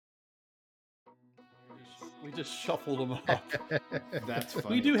We just shuffled them off. That's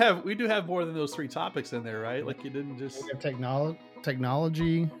funny. We do have more than those 3 topics in there, right? Like you didn't just. We have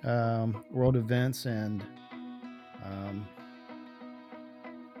technology, world events, and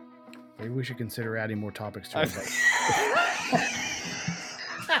maybe we should consider adding more topics to it.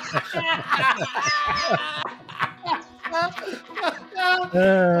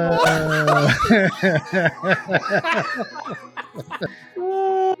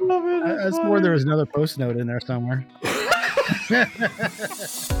 I swore there was another post note in there somewhere.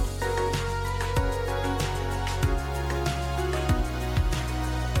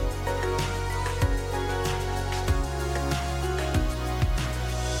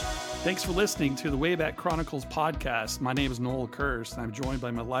 Thanks for listening to the Wayback Chronicles podcast. My name is Noel Kurst, and I'm joined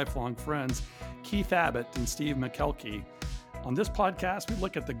by my lifelong friends, Keith Abbott and Steve McKelkey. On this podcast, we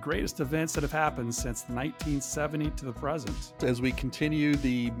look at the greatest events that have happened since 1970 to the present. As we continue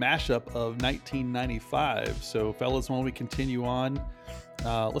the mashup of 1995. So, fellas, when we continue on,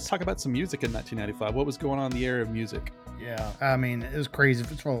 let's talk about some music in 1995. What was going on in the era of music? Yeah, I mean, it was crazy.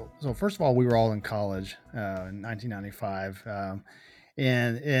 First of all, we were all in college in 1995.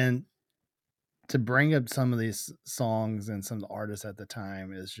 And to bring up some of these songs and some of the artists at the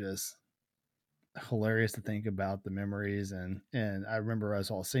time is just hilarious to think about the memories. And I remember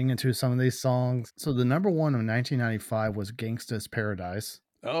us all singing to some of these songs. So the number one in 1995 was Gangsta's Paradise.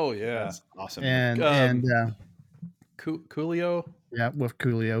 Oh, yeah. That's awesome. And Coolio. Yeah, with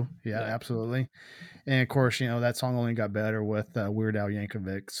Coolio. Yeah, absolutely. And of course, you know, that song only got better with Weird Al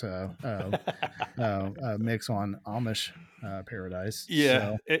Yankovic's mix on Amish Paradise.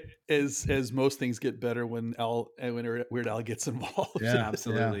 Yeah, so, as most things get better when Weird Al gets involved. Yeah,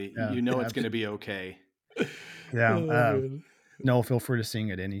 absolutely. Yeah, you know it's going to be okay. Yeah. No, feel free to sing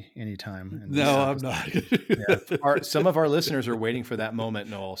at any time. No, I'm not. Some of our listeners are waiting for that moment,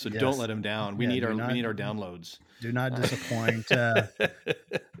 Noel. So don't let them down. We need our downloads. Do not disappoint.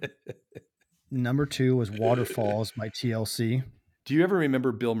 Number 2 was Waterfalls by TLC. Do you ever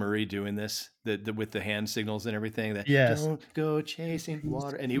remember Bill Murray doing this with the hand signals and everything? Yes. Don't go chasing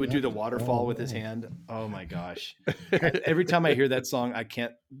water. And he would do the waterfall with his hand. Oh my gosh. Every time I hear that song, I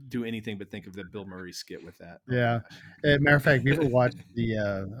can't do anything but think of the Bill Murray skit with that. Yeah. As a matter of fact, we ever watched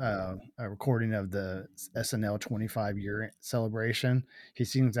the recording of the SNL 25-year celebration? He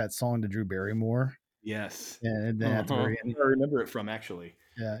sings that song to Drew Barrymore. Yes. And then at the very end, I remember it from actually.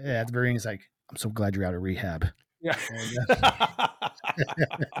 Yeah. At the very end, he's like, I'm so glad you're out of rehab. Yeah.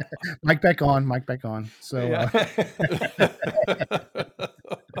 Mic back on. So,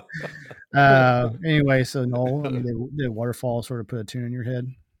 anyway, so Noel, I mean, did Waterfall sort of put a tune in your head?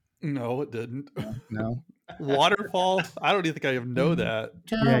 No, it didn't. No. Waterfall? I don't even think I even know that.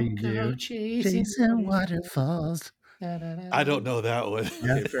 Yeah, you do. Chasing waterfalls. I don't know that one.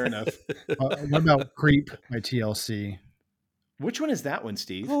 Yeah. Okay, fair enough. What about Creep by TLC? Which one is that one,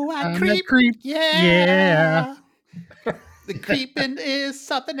 Steve? Oh, I creep. Yeah. The creeping is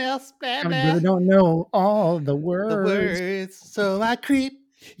something else. I really don't know all the words. So I creep.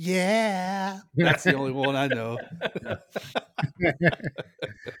 Yeah. That's the only one I know.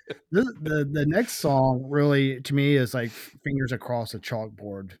 The next song really, to me, is like Fingers Across a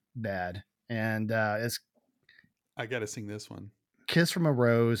Chalkboard bad. And it's I got to sing this one. Kiss from a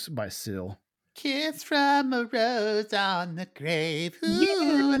Rose by Seal. Kiss from a rose on the grave.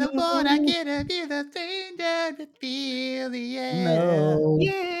 Ooh, the more I get of you, the stranger to feel the air. No.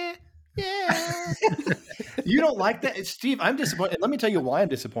 Yeah. You don't like that? Steve, I'm disappointed. Let me tell you why I'm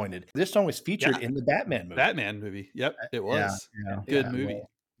disappointed. This song was featured in the Batman movie. Yep, it was. Yeah. Good movie. Well,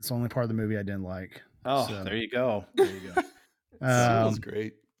 it's the only part of the movie I didn't like. Oh, so. There you go. Seal's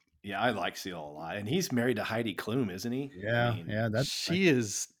great. Yeah, I like Seal a lot. And he's married to Heidi Klum, isn't he? Yeah, she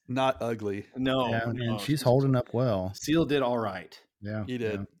is not ugly. No, and she's holding up well. Seal did all right. Yeah. He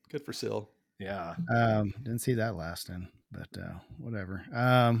did. Yeah. Good for Seal. Yeah. Didn't see that lasting, but whatever.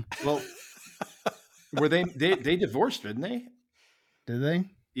 Well, were they divorced, didn't they? Did they?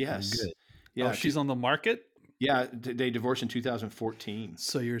 Yes. Good. Yeah. Oh, she's on the market? Yeah, they divorced in 2014.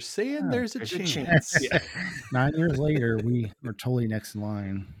 So you're saying there's a chance. Yeah. 9 years later, we are totally next in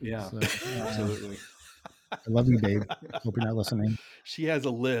line. Yeah, so, absolutely. I love you, babe. Hope you're not listening. She has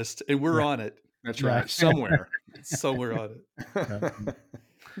a list, and we're on it. That's right. Somewhere on it.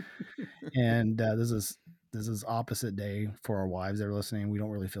 And this is opposite day for our wives that are listening. We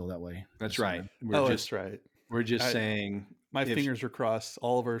don't really feel that way. That's right. That's right. We're just saying my fingers were crossed.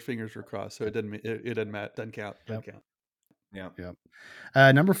 All of our fingers were crossed, so it doesn't matter. Doesn't count.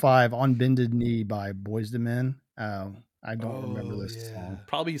 Yeah. Number 5, On Bended Knee by Boyz II Men. I don't remember this song.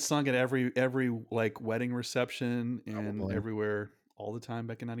 Probably sung at every like wedding reception and everywhere all the time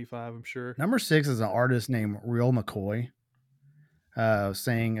back in '95. I'm sure. Number 6 is an artist named Real McCoy.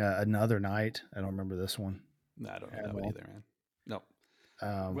 Saying Another Night. I don't remember this one. No, I don't know at that one all. either, man. No.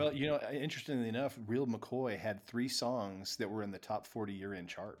 Well, interestingly enough, Real McCoy had 3 songs that were in the top 40 year-end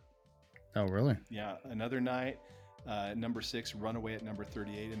chart. Oh, really? Yeah, Another Night, number 6, Runaway at number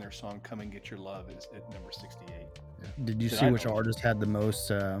 38, and their song "Come and Get Your Love" is at number 68. Yeah. Did you see which artist had the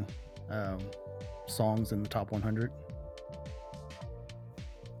most songs in the top 100?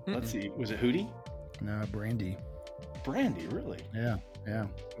 Let's see, was it Hootie? No, Brandy. Brandy, really? Yeah.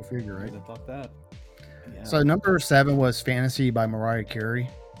 Go figure, right? I thought that. Yeah. So number 7 was Fantasy by Mariah Carey,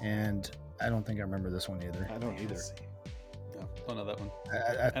 and I don't think I remember this one either. I don't either. No, don't know that one.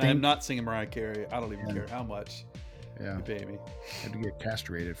 I And think I'm not singing Mariah Carey. I don't even care how much yeah, you pay me. had to get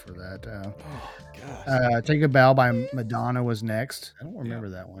castrated for that. Oh gosh. Take a Bow by Madonna was next. I don't remember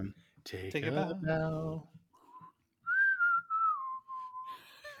that one. Take a a bow. bow.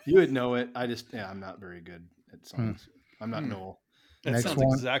 You would know it. I'm not very good at songs. I'm not Noel. That Next sounds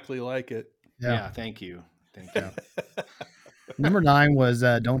one. exactly like it. Yeah, thank you. Number 9 was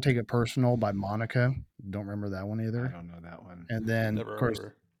Don't Take It Personal by Monica. Don't remember that one I either. don't know that one. And then, Never of course, heard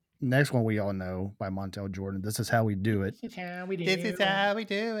of her. next one we all know by Montel Jordan. This Is How We Do It. This is how we do This is how we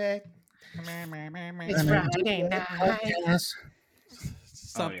do it. It's Friday night. Yes.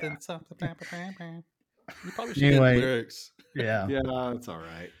 Something. You probably should Anyway. get lyrics. Yeah. Yeah, it's all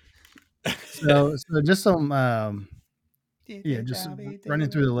right. So just some just running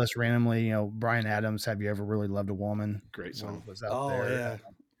through the list randomly. Bryan Adams, Have You Ever Really Loved a Woman? Great song. Was out Oh there. yeah,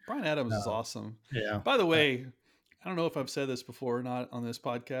 Bryan Adams is awesome. Yeah. By the way, I don't know if I've said this before or not on this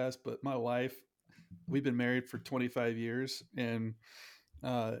podcast, but my wife, we've been married for 25 years, and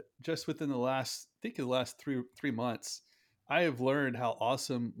just within the last three months, I have learned how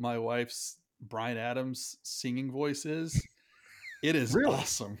awesome my wife's Bryan Adams singing voice is. It is Really?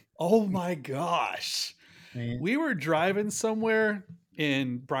 awesome. Oh my gosh. Man. We were driving somewhere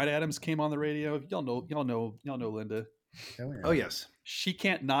and Bryan Adams came on the radio. Y'all know Linda. Oh yes. She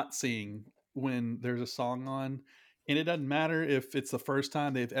can't not sing when there's a song on. And it doesn't matter if it's the first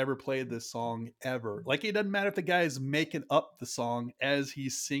time they've ever played this song ever. Like, it doesn't matter if the guy is making up the song as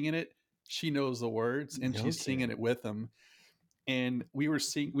he's singing it. She knows the words and she's singing it with him. And we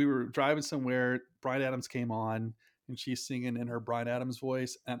were driving somewhere. Bryan Adams came on and she's singing in her Bryan Adams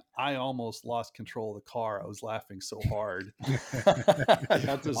voice. And I almost lost control of the car. I was laughing so hard.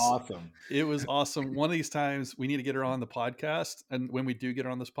 That's awesome. It was awesome. One of these times we need to get her on the podcast. And when we do get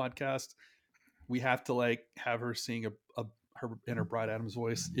her on this podcast, we have to have her sing her in her Bryan Adams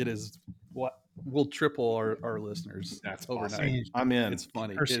voice. It is what will triple our listeners. That's overnight. Awesome. I'm in. It's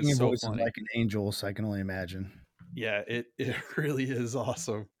funny. Her singing it's so voice funny. is like an angel, so I can only imagine. Yeah, it really is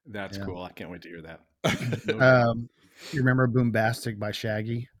awesome. That's cool. I can't wait to hear that. You remember Boombastic by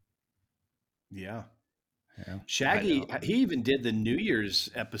Shaggy? Yeah. Yeah. Shaggy, he even did the New Year's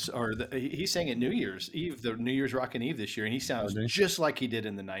episode, or he sang at New Year's Eve, the New Year's Rockin' Eve this year, and he sounds just like he did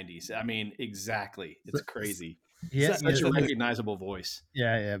in the 90s. I mean, exactly. It's crazy. Yeah, Such a recognizable voice.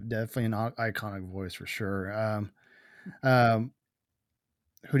 Yeah, definitely an iconic voice for sure. Hootie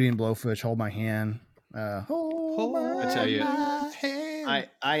and Blowfish, Hold My Hand. Hold my I tell you, hand.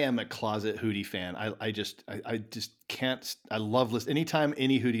 I am a closet Hootie fan. I just can't. I love listening. Anytime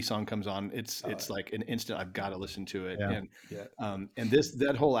any Hootie song comes on, it's like an instant. I've got to listen to it. Yeah. And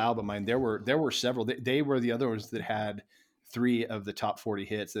that whole album, I mean, there were several. They were the other ones that had 3 of the top 40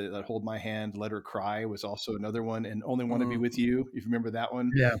 hits. That Hold My Hand, Let Her Cry was also another one, and Only Want to Be With You. If you remember that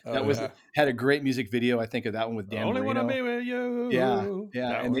one, Yeah, that had a great music video. I think of that one with Dan Only Marino. Want to Be With You.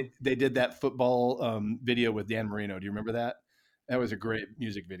 Yeah, and they did that football video with Dan Marino. Do you remember that? That was a great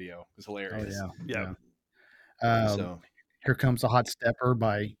music video. It was hilarious. Oh, Yeah. So Here Comes the Hot Stepper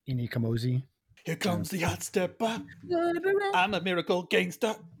by Ini Kamoze. Here comes the hot stepper. I'm a miracle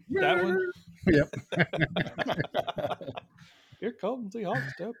gangster. That one. Yep. Here comes the hot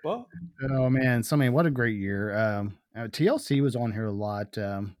stepper. Oh man, what a great year. TLC was on here a lot.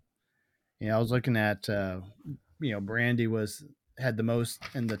 I was looking at Brandy had the most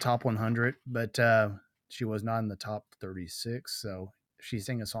in the top 100, but she was not in the top 36. So she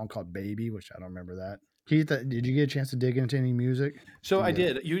sang a song called Baby, which I don't remember that. Keith, did you get a chance to dig into any music? So I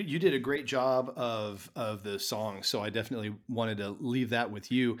did. You did a great job of the song. So I definitely wanted to leave that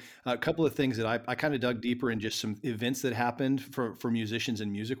with you. A couple of things that I kind of dug deeper in, just some events that happened for musicians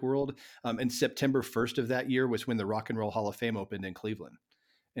in music world. And September 1st of that year was when the Rock and Roll Hall of Fame opened in Cleveland.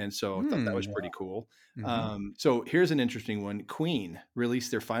 And so I thought that was pretty cool. Mm-hmm. So here's an interesting one. Queen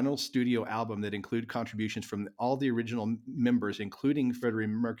released their final studio album that included contributions from all the original members, including Freddie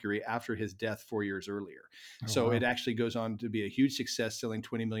Mercury, after his death 4 years earlier. Oh, So wow. it actually goes on to be a huge success, selling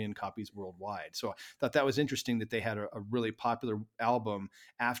 20 million copies worldwide. So I thought that was interesting that they had a really popular album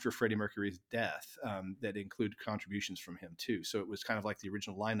after Freddie Mercury's death that included contributions from him too. So it was kind of like the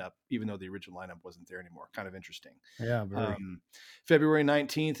original lineup, even though the original lineup wasn't there anymore. Kind of interesting. Yeah, very. February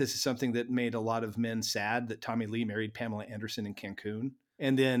 19th, this is something that made a lot of men sad, that Tommy Lee married Pamela Anderson in Cancun.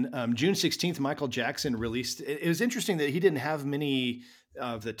 And then June 16th, Michael Jackson released, it was interesting that he didn't have many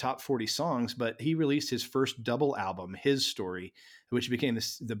of the top 40 songs, but he released his first double album, His Story, which became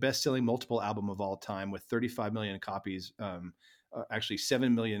the best-selling multiple album of all time with 35 million copies, actually 70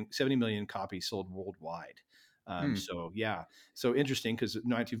 million copies sold worldwide. So yeah, so interesting, because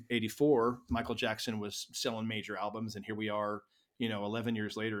 1984, Michael Jackson was selling major albums, and here we are, 11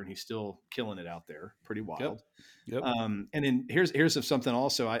 years later, and he's still killing it out there. Pretty wild. Yep. And then here's of something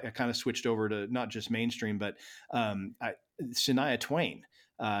also. I kind of switched over to not just mainstream, but Shania Twain.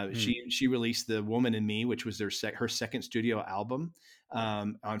 She released "The Woman in Me," which was her second studio album,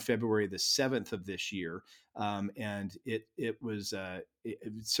 on February the 7th of this year, and it was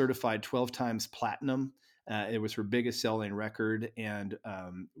certified 12 times platinum. It was her biggest selling record, and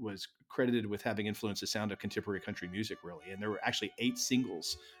was credited with having influenced the sound of contemporary country music, really. And there were actually 8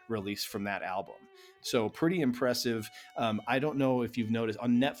 singles released from that album. So pretty impressive. I don't know if you've noticed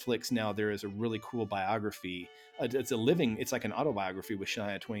on Netflix now, there is a really cool biography. It's like an autobiography with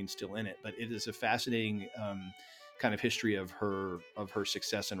Shania Twain still in it, but it is a fascinating kind of history of her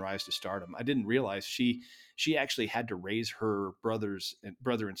success and rise to stardom. I didn't realize she actually had to raise her brother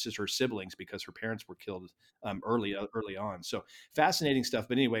and sister, her siblings, because her parents were killed early on. So fascinating stuff.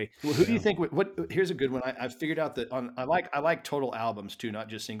 But anyway, who do you think? What? Here's a good one. I figured out that I like total albums too, not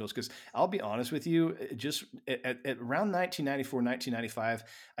just singles. Because I'll be honest with you, just at around 1994, 1995,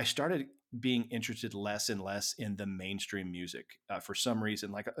 I started being interested less and less in the mainstream music for some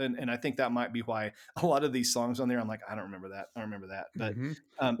reason. And I think that might be why a lot of these songs on there, I'm like, I don't remember that. But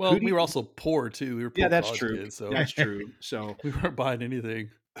Well, we were also poor too. We were poor that's college true. kids, so That's true. So we weren't buying anything.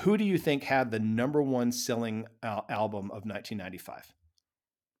 who do you think had the number one selling album of 1995?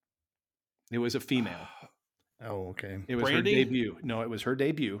 It was a female. Oh, okay. It was Brandy? her debut. No, it was her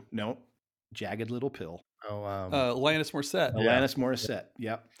debut. No, Jagged Little Pill. Oh, Alanis Morissette. Alanis Morissette.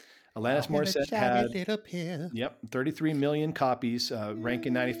 Yep. Alanis Morissette had little pill. 33 million copies.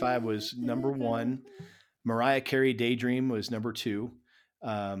 Rankin 95 was number 1. Mariah Carey Daydream was number 2.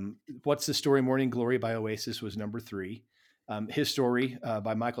 What's the Story Morning Glory by Oasis was number 3. His Story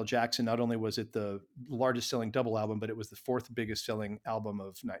by Michael Jackson, not only was it the largest selling double album, but it was the 4th biggest selling album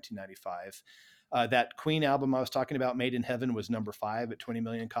of 1995. That Queen album I was talking about, Made in Heaven, was number 5 at 20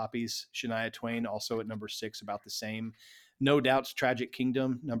 million copies. Shania Twain also at number 6, about the same. No Doubt's Tragic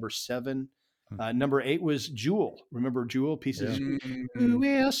Kingdom, number 7. Number 8 was Jewel. Remember Jewel? Pieces. Who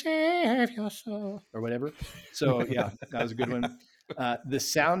will save your soul? Or whatever. So yeah, that was a good one. The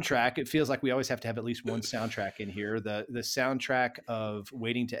soundtrack, it feels like we always have to have at least one soundtrack in here. The soundtrack of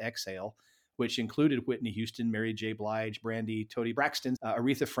Waiting to Exhale, which included Whitney Houston, Mary J. Blige, Brandy, Toni Braxton,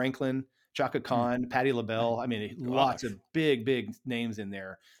 Aretha Franklin, Chaka Khan, Patti LaBelle. I mean, lots of big names in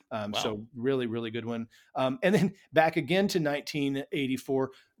there. So really, really good one. And then back again to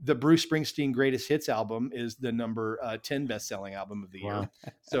 1984, the Bruce Springsteen Greatest Hits album is the number 10 best-selling album of the year.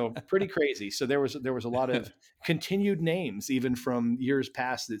 So pretty crazy. So there was a lot of continued names, even from years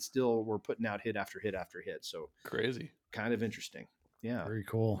past, that still were putting out hit after hit after hit. So crazy, kind of interesting. Yeah, very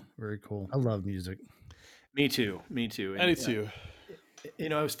cool. I love music. Me too. And, I do too.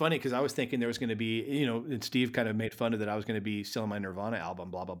 It was funny because I was thinking there was going to be, and Steve kind of made fun of that I was going to be selling my Nirvana album,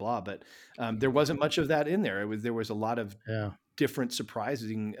 blah, blah, blah. But there wasn't much of that in there. There was a lot of different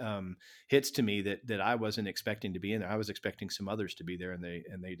surprising hits to me that I wasn't expecting to be in there. I was expecting some others to be there, and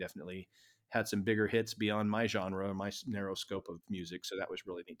they definitely had some bigger hits beyond my genre and my narrow scope of music. So that was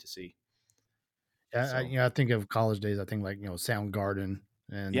really neat to see. I think of college days. I think Soundgarden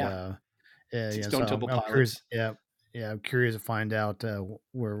and Stone Temple Pilots. I'm curious to find out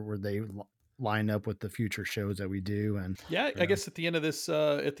where they line up with the future shows that we do. And I guess at the end of this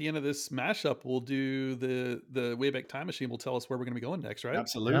mashup, we'll do the Wayback Time Machine. Will tell us where we're going to be going next, right?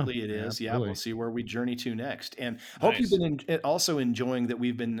 Absolutely, it is. Absolutely. Yeah, we'll see where we journey to next. And hope you've been also enjoying that.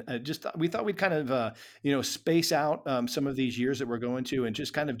 We've been we thought we'd kind of space out some of these years that we're going to, and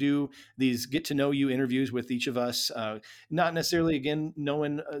just kind of do these get to know you interviews with each of us. Not necessarily again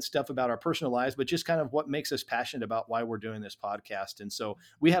knowing stuff about our personal lives, but just kind of what makes us passionate about why we're doing this podcast. And so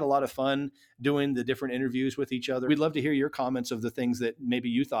we had a lot of fun doing the different interviews with each other. We'd love to hear your comments of the things that maybe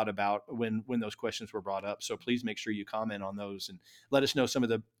you thought about when those questions were brought up. So please make sure you comment on those and let us know some of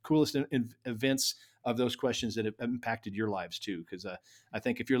the coolest events of those questions that have impacted your lives too. Because I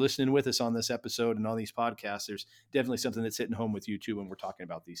think if you're listening with us on this episode and on these podcasts, there's definitely something that's hitting home with you too when we're talking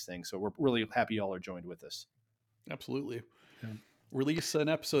about these things. So we're really happy y'all are joined with us. Absolutely. Yeah. Release an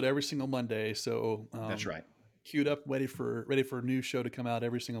episode every single Monday. So that's right. Queued up, ready for a new show to come out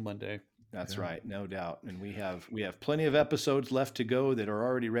every single Monday. That's right, no doubt. And we have plenty of episodes left to go that are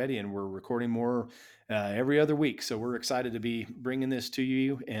already ready, and we're recording more every other week. So we're excited to be bringing this to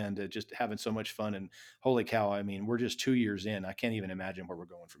you and just having so much fun. And holy cow, I mean, we're just 2 years in. I can't even imagine where we're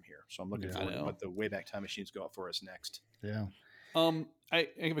going from here. So I'm looking forward to what the Wayback Time Machines go out for us next. Yeah. I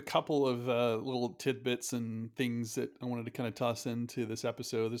have a couple of little tidbits and things that I wanted to kind of toss into this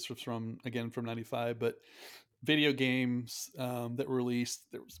episode. This was from 95, but video games that were released.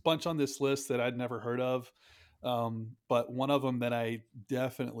 There was a bunch on this list that I'd never heard of. But one of them that I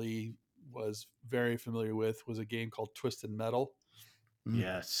definitely was very familiar with was a game called Twisted Metal.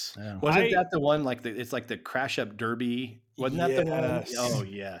 Yes. Yeah. Wasn't that the one it's like the Crash Up Derby? Wasn't that the one? Oh,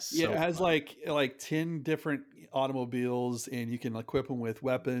 yes. Yeah, so it has fun. like 10 different automobiles, and you can equip them with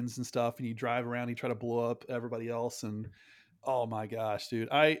weapons and stuff, and you drive around, you try to blow up everybody else. And oh my gosh, dude.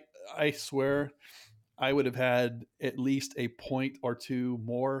 I swear I would have had at least a point or two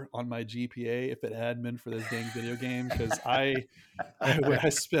more on my GPA if it hadn't been for this dang video game, because I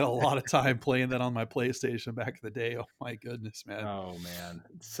spent a lot of time playing that on my PlayStation back in the day. Oh my goodness, man! Oh man,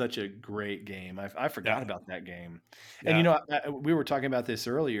 such a great game. I forgot about that game. And we were talking about this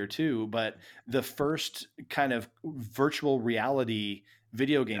earlier too, but the first kind of virtual reality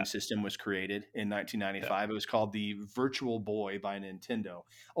video game system was created in 1995. It was called the Virtual Boy by Nintendo.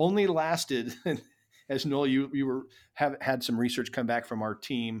 Only lasted. As Noel, you had some research come back from our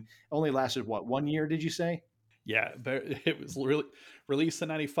team. Only lasted 1 year? Did you say? Yeah, it was really released in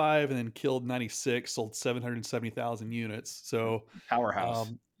 95 and then killed 96. Sold 770,000 units. So powerhouse.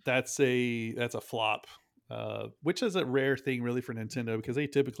 That's a flop, which is a rare thing really for Nintendo, because they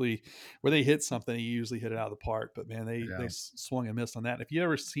typically, where they hit something, they usually hit it out of the park. But man, they swung and missed on that. If you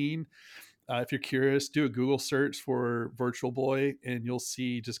ever seen. If you're curious, do a Google search for Virtual Boy, and you'll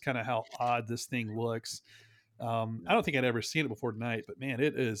see just kind of how odd this thing looks. I don't think I'd ever seen it before tonight, but man,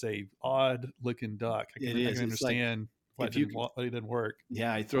 it is a odd looking duck. I can understand why it didn't work.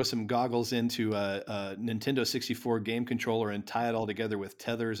 Yeah, I throw some goggles into a Nintendo 64 game controller and tie it all together with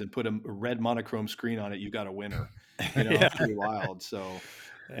tethers and put a red monochrome screen on it. You got a winner. It's pretty wild. So.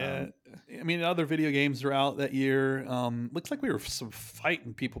 I mean, other video games are out that year. Looks like we were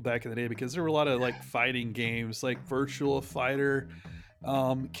fighting people back in the day, because there were a lot of fighting games, like Virtua Fighter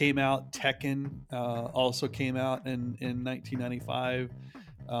came out. Tekken also came out in 1995.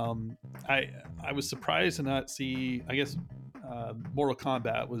 I was surprised to not see. I guess Mortal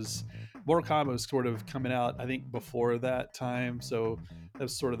Kombat was sort of coming out, I think, before that time. So that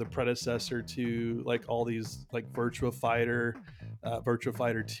was sort of the predecessor to all these Virtua Fighter. Virtua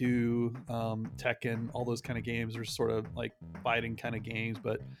Fighter 2, Tekken, all those kind of games are sort of fighting kind of games,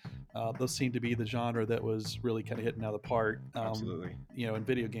 but those seem to be the genre that was really kind of hitting out of the park. Absolutely. In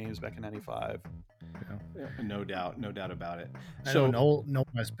video games back in 95. Yeah. No doubt about it. So Noel,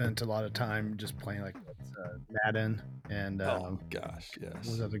 I spent a lot of time just playing Madden and oh gosh, yes. What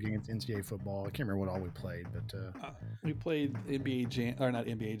was other games? NCAA football. I can't remember what all we played, but we played NBA Jam, or not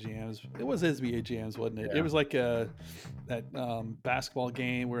NBA Jams. It was NBA Jams, wasn't it? Yeah. It was like that basketball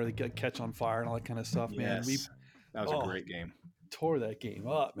game where they catch on fire and all that kind of stuff. Man, yes. That was a great game. Tore that game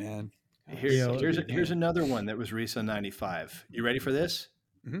up, man. Here's another one that was released in 95. You ready for this?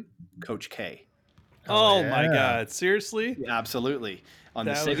 Mm-hmm. Coach K. Oh my God! Seriously? Yeah, absolutely. On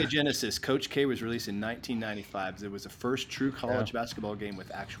the Sega Genesis, Coach K was released in 1995. It was the first true college basketball game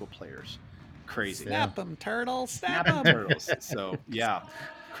with actual players. Crazy. Snap them, turtles! Snap them, turtles! So yeah,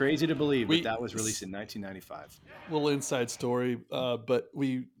 crazy to believe that was released in 1995. Little inside story, but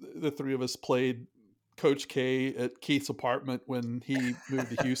the three of us played Coach K at Keith's apartment when he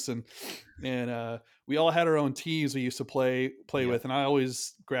moved to Houston, and we all had our own teams we used to play with, and I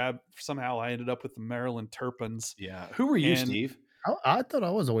always somehow I ended up with the Maryland Terrapins. Yeah. Who were you, Steve? I thought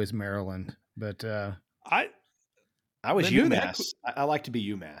I was always Maryland, but I was UMass. I like to be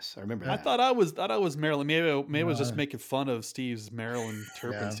UMass. I remember that. I thought I was Maryland. Maybe I was just making fun of Steve's Maryland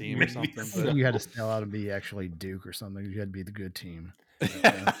Terrapins team or something. But you had to sell out and be actually Duke or something. You had to be the good team.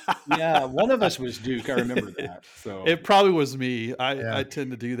 Yeah, one of us was Duke. I remember that. So it probably was me. I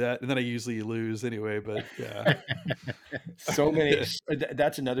tend to do that, and then I usually lose anyway. But yeah, so many.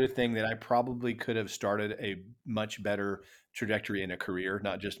 That's another thing that I probably could have started a much better trajectory in a career,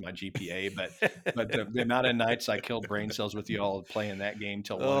 not just my GPA, but the amount of nights I killed brain cells with you all playing that game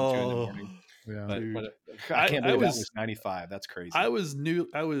till 1 and 2 in the morning. Yeah. But Dude. I can't I believe that was- was 95. That's crazy. I was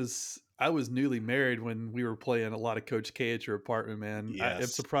newly married when we were playing a lot of Coach K at your apartment, man. I'm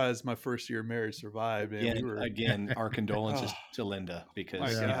Yes. surprised my first year of marriage survived, man. Again, our condolences to Linda, My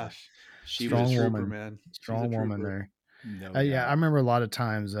because gosh, she she's a Strong trooper, woman. man. She's a Strong woman trooper. there. No Yeah, doubt. I remember a lot of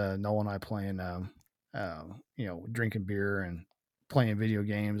times Noel and I playing, drinking beer and playing video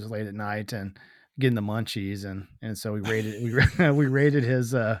games late at night and getting the munchies, and so we raided we raided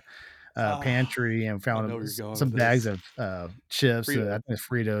his pantry and I know found where you're going some with bags this. of chips, I Frito. think it's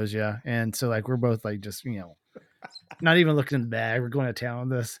Fritos, yeah. And so like we're both like just not even looking in the bag. We're going to town on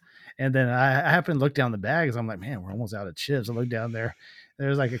this, and then I happened to look down the bags. I'm like, man, we're almost out of chips. I look down there.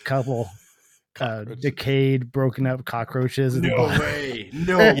 There's like a couple decayed, broken up cockroaches at the No bottom. way.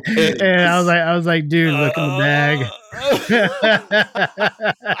 No way. And I was like, dude, look in the bag.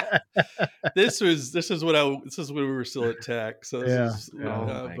 This is when we were still at Tech. So this Yeah, is,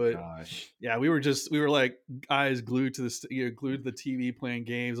 Oh my but gosh. yeah, we were like eyes glued to glued to the TV playing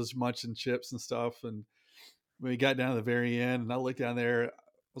games, just munching chips and stuff. And when we got down to the very end, and I looked down there, I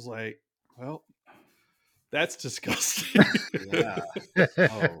was like, well, that's disgusting. Yeah.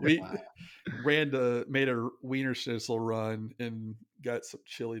 Oh, We wow. made a wiener schnitzel run and got some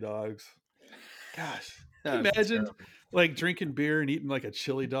chili dogs. Gosh, can you That's imagine terrible. like drinking beer and eating like a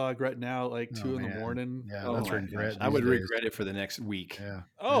chili dog right now, like Oh, 2 in the man. morning? Yeah, Oh that's my regret. gosh. I these would days. regret it for the next week. Yeah.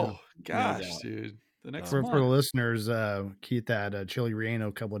 Oh No gosh, doubt. dude. The next For the month. listeners, Keith had chili relleno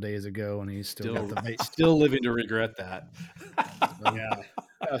a couple of days ago, and he's still got the bait. Still living to regret that. Yeah.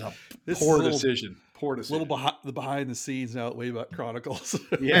 That was a This poor is a little- decision. Poor decision. Little behind the scenes now at Wayback Chronicles.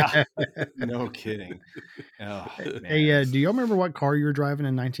 Yeah. No kidding. Oh, man. Hey, do you remember what car you were driving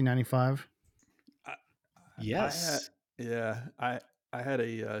in 1995? Yes. I had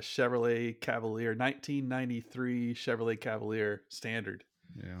a Chevrolet Cavalier, 1993 Chevrolet Cavalier Standard.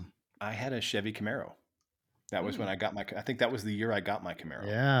 Yeah. I had a Chevy Camaro. That was when I got I think that was the year I got my Camaro.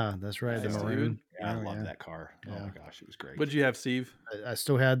 Yeah, that's right. Nice, the dude. maroon. Yeah, I Camaro, love that car. Oh Yeah. my gosh, it was great. What'd you have, Steve? I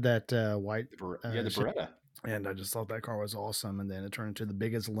still had that white, the Beretta. and I just thought that car was awesome. And then it turned into the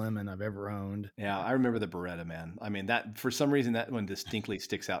biggest lemon I've ever owned. Yeah, I remember the Beretta, man. I mean, that for some reason that one distinctly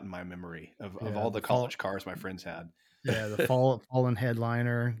sticks out in my memory of all the college cars my friends had. Yeah, the fallen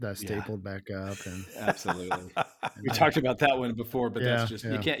headliner that stapled back up, and absolutely. We talked about that one before, but that's just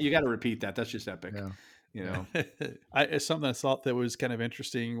you got to repeat that. That's just epic. Yeah. You know, something I thought that was kind of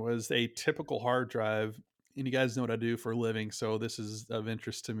interesting was a typical hard drive. And you guys know what I do for a living, so this is of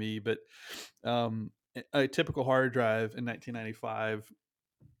interest to me. But a typical hard drive in 1995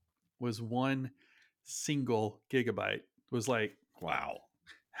 was 1 single gigabyte. It was like, wow,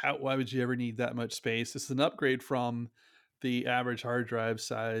 why would you ever need that much space? This is an upgrade from the average hard drive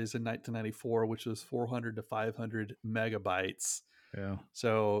size in 1994, which was 400 to 500 megabytes. Yeah.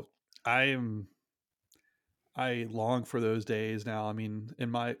 So I long for those days now. I mean, in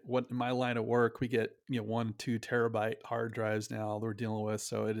my line of work, we get 1-2 terabyte hard drives now we're dealing with,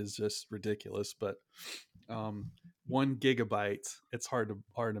 so it is just ridiculous. But 1 gigabyte, it's hard to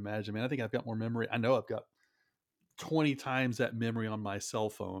imagine. Man, I think I've got more memory. I know I've got 20 times that memory on my cell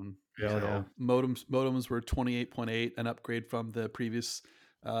phone. Yeah. Modems were 28.8, an upgrade from the previous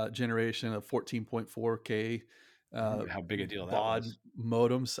generation of 14.4K. how big a deal that baud was.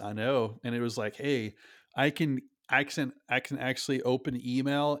 Modems, I know. And it was like, hey, I can actually open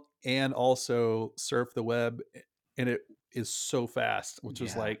email and also surf the web, and it is so fast, which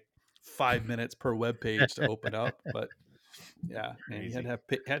was like 5 minutes per web page to open up. But yeah, man, you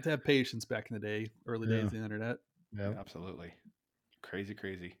had to have patience back in the day, early days of the internet. Yeah, absolutely.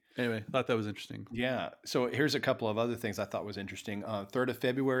 Crazy. Anyway, I thought that was interesting. Yeah. So here's a couple of other things I thought was interesting. 3rd of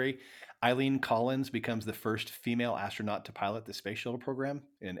February, Eileen Collins becomes the first female astronaut to pilot the space shuttle program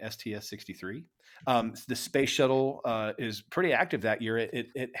in STS-63. The space shuttle is pretty active that year.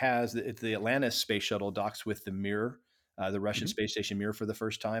 It has the Atlantis space shuttle docks with the Mir, the Russian space station Mir, for the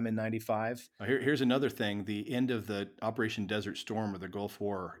first time in 95. Here's another thing. The end of the Operation Desert Storm, or the Gulf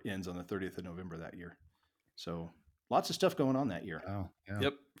War, ends on the 30th of November that year. So lots of stuff going on that year. Oh, yeah.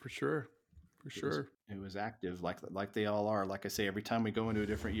 Yep, for sure. It was active, like they all are. Like I say, every time we go into a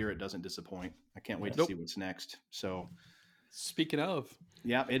different year, it doesn't disappoint. I can't wait to see what's next. So, speaking of,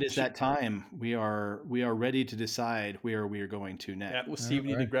 yeah, it is that time. We are ready to decide where we are going to next. Yeah, well, Steve,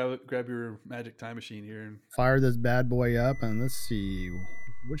 you need to grab your magic time machine here and fire this bad boy up, and let's see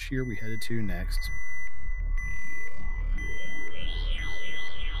which year we headed to next.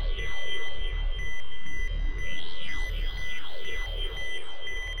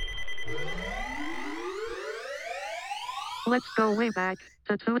 Let's go way back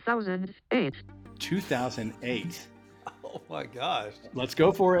to 2008. 2008. Oh my gosh. Let's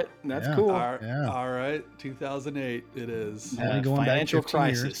go for it. That's Yeah. cool. All right. 2008 it is. Only going back Financial 15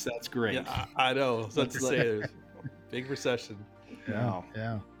 years. crisis. That's great. Yeah, I know. So to say there's big recession. Wow.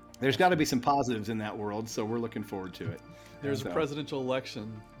 Yeah. There's got to be some positives in that world, so we're looking forward to it. There's a presidential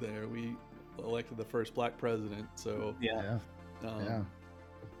election there. We elected the first black president. So Yeah. Yeah.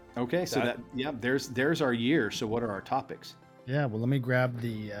 Okay, so there's our year. So what are our topics? Yeah. Well, let me grab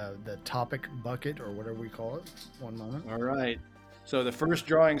the topic bucket or whatever we call it. One moment. All right. So the first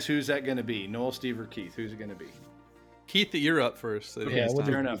drawings, who's that going to be? Noel, Steve, or Keith? Who's it going to be? Keith, you're up first. Yeah, we'll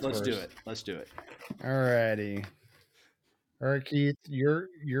fair do enough. Keith Let's do first. it. Let's do it. All righty. All right, Keith, your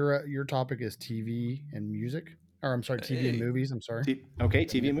topic is TV and music. Or I'm sorry, TV and Hey. movies. I'm sorry. Okay,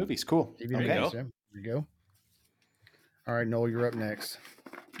 TV and movies. Cool. TV and Okay. There you movies. Yeah. There you go. All right, Noel, you're up next.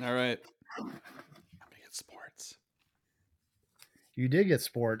 All right. I'm gonna get sports. You did get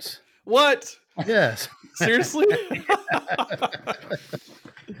sports. What? Yes. Seriously?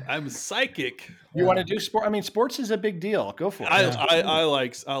 I'm psychic. You want to do sport? I mean, sports is a big deal. Go for it. I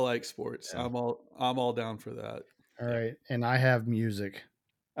like sports. Yeah. I'm all down for that. All right, and I have music,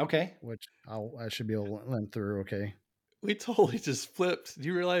 Okay. which I should be able to lend through. Okay. We totally just flipped. Do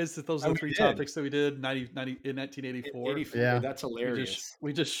you realize that those are the We three did. topics that we did in 1984? 84. Yeah. That's hilarious.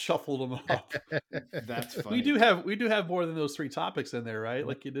 We just shuffled them up. That's funny. We do have more than those three topics in there, right?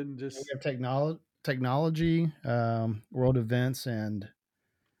 Like you didn't just. We have technology, world events, and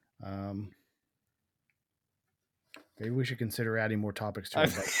maybe we should consider adding more topics to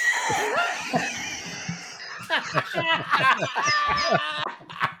it.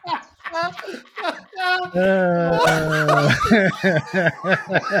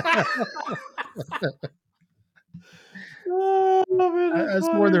 I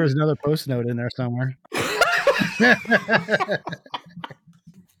swore there was another post note in there somewhere.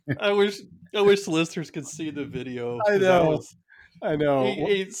 I wish the listeners could see the video. I 'cause know. I know.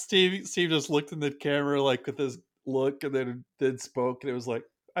 Steve just looked in the camera like with his look, and then spoke, and it was like,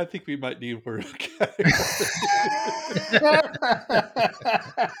 I think we might need word. That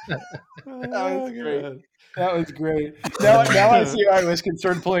was great. That was great. Now I see why I was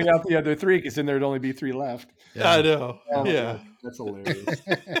concerned pulling out the other three, because then there'd only be three left. Yeah. I know. Oh, yeah. That's hilarious.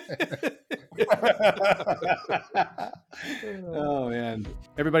 Oh, man.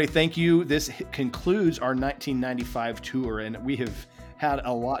 Everybody, thank you. This concludes our 1995 tour, and we have had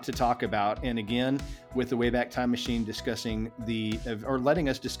a lot to talk about. And again, with the Wayback Time Machine discussing letting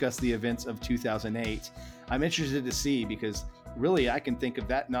us discuss the events of 2008, I'm interested to see, because really I can think of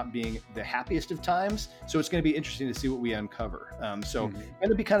that not being the happiest of times. So it's going to be interesting to see what we uncover. It's going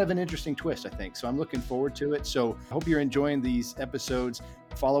to be kind of an interesting twist, I think. So I'm looking forward to it. So I hope you're enjoying these episodes.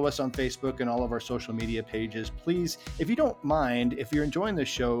 Follow us on Facebook and all of our social media pages. Please, if you don't mind, if you're enjoying this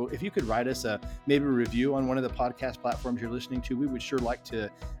show, if you could write us maybe a review on one of the podcast platforms you're listening to. We would sure like to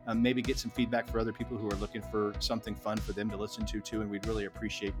maybe get some feedback for other people who are looking for something fun for them to listen to too. And we'd really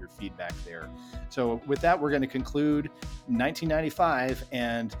appreciate your feedback there. So with that, we're going to conclude 1995,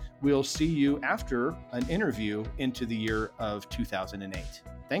 and we'll see you after an interview into the year of 2008.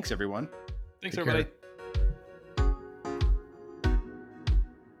 Thanks, everyone. Thanks, Take everybody. care.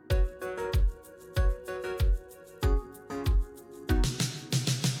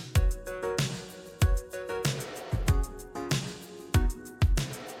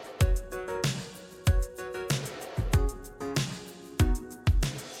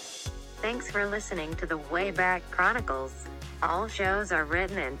 Thanks for listening to the Wayback Chronicles. All shows are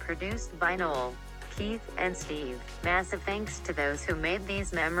written and produced by Noel, Keith, and Steve. Massive thanks to those who made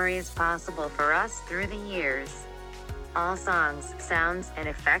these memories possible for us through the years. All songs, sounds, and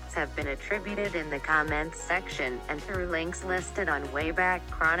effects have been attributed in the comments section and through links listed on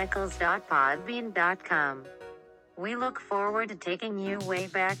waybackchronicles.podbean.com. We look forward to taking you way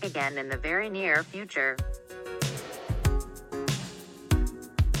back again in the very near future.